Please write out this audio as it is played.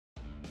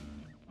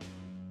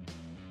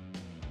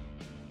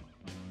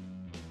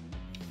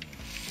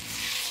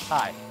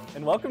Hi,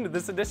 and welcome to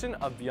this edition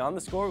of Beyond the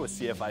Score with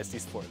CFISD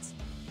Sports.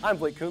 I'm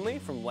Blake Coonley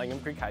from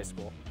Langham Creek High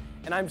School,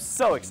 and I'm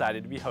so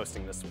excited to be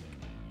hosting this week.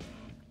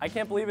 I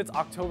can't believe it's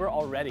October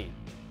already.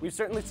 We've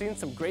certainly seen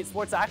some great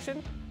sports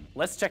action.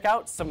 Let's check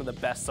out some of the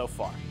best so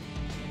far.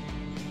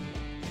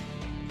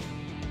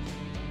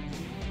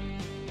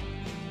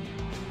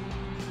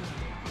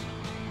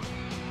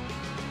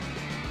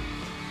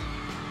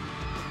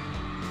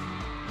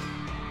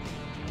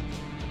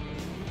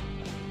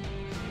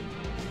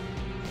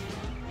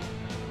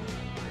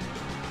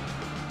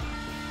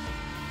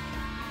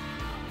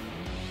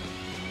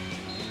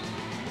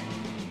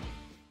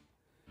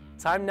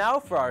 Time now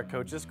for our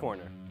Coach's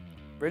Corner.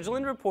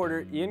 Bridgeland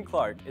reporter Ian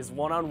Clark is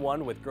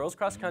one-on-one with girls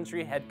cross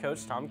country head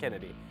coach Tom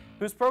Kennedy,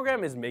 whose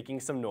program is making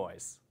some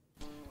noise.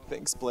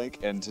 Thanks, Blake,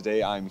 and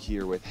today I'm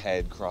here with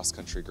head cross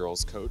country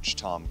girls coach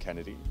Tom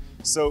Kennedy.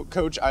 So,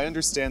 Coach, I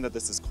understand that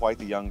this is quite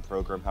the young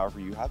program, however,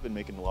 you have been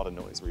making a lot of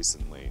noise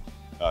recently.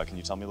 Can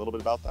you tell me a little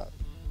bit about that?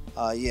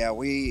 Yeah,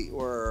 we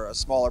were a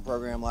smaller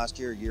program last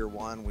year, year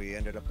one. We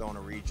ended up going to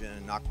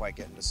region, not quite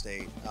getting to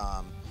state.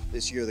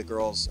 This year the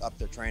girls upped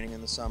their training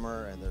in the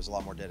summer and there's a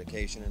lot more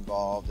dedication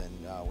involved,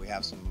 and we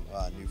have some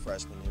new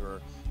freshmen who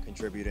are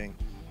contributing.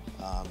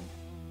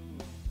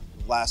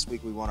 Last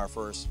week we won our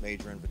first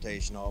major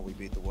invitational. We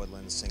beat the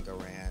Woodlands, Cinco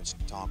Ranch,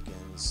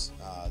 Tompkins,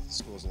 the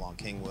schools along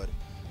Kingwood,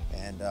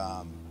 and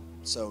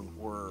so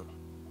we're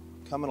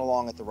coming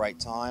along at the right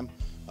time.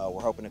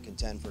 We're hoping to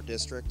contend for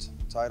district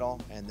title,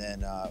 and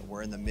then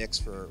we're in the mix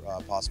for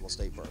possible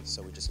state berths,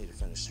 so we just need to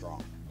finish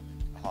strong.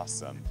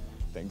 Awesome.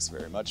 Thanks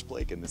very much,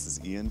 Blake, and this is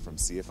Ian from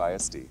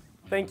CFISD.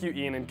 Thank you,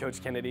 Ian and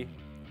Coach Kennedy.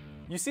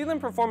 You see them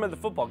perform at the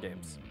football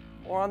games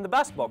or on the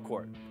basketball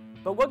court,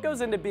 but what goes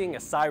into being a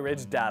Cy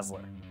Ridge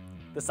Dazzler?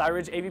 The Cy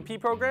Ridge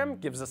AVP program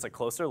gives us a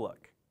closer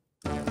look.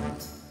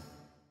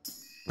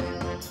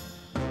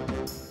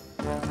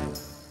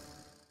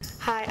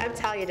 Hi, I'm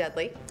Talia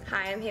Dudley.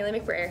 Hi, I'm Haley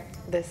McBrayer.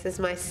 This is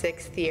my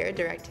 6th year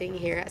directing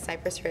here at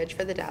Cypress Ridge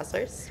for the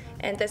Dazzlers.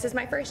 And this is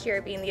my first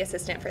year being the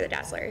assistant for the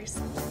Dazzlers.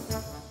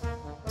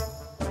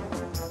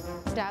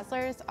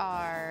 Dazzlers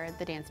are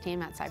the dance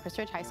team at Cypress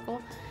Ridge High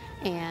School,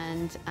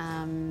 and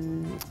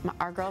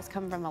our girls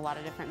come from a lot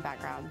of different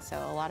backgrounds. So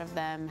a lot of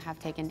them have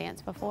taken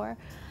dance before,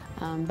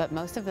 but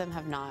most of them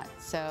have not.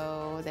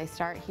 So they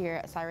start here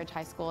at Cy Ridge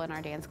High School in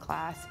our dance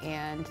class,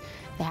 and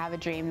they have a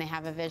dream, they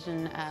have a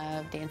vision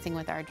of dancing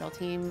with our drill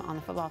team on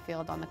the football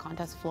field, on the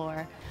contest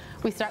floor.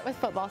 We start with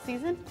football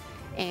season,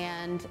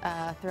 and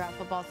throughout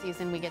football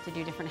season we get to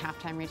do different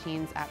halftime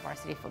routines at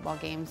varsity football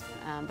games,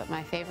 but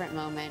my favorite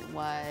moment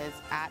was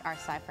at our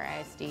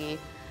Cypress-ISD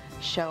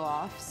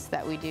show-offs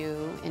that we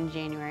do in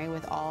January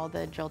with all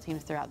the drill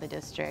teams throughout the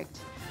district.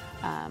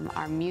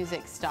 Our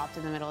music stopped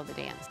in the middle of the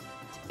dance,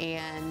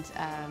 and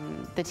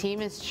the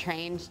team is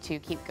trained to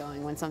keep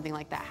going when something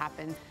like that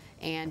happens.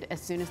 And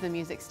as soon as the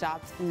music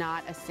stopped,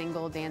 not a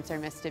single dancer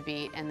missed a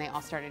beat, and they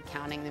all started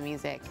counting the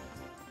music.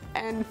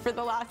 And for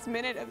the last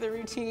minute of the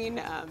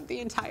routine, the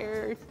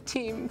entire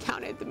team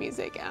counted the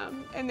music,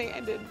 and they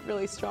ended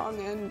really strong,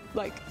 and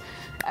like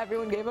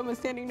everyone gave them a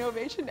standing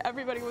ovation.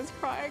 Everybody was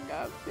crying.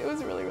 It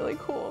was really, really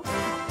cool.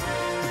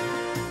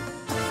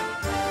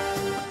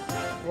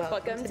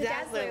 Welcome to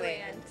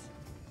Dazzlerland.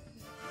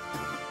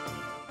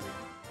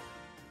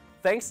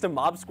 Thanks to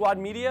Mob Squad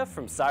Media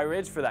from Cy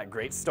Ridge for that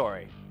great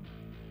story.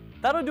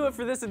 That'll do it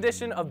for this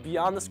edition of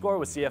Beyond the Score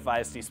with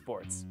CFISD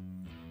Sports.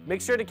 Make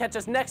sure to catch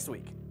us next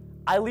week.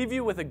 I leave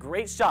you with a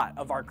great shot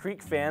of our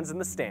Creek fans in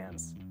the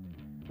stands.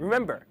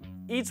 Remember,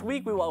 each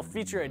week we will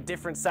feature a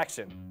different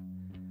section.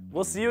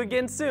 We'll see you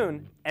again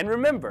soon, and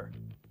remember,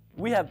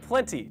 we have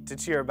plenty to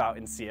cheer about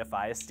in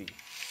CFISD.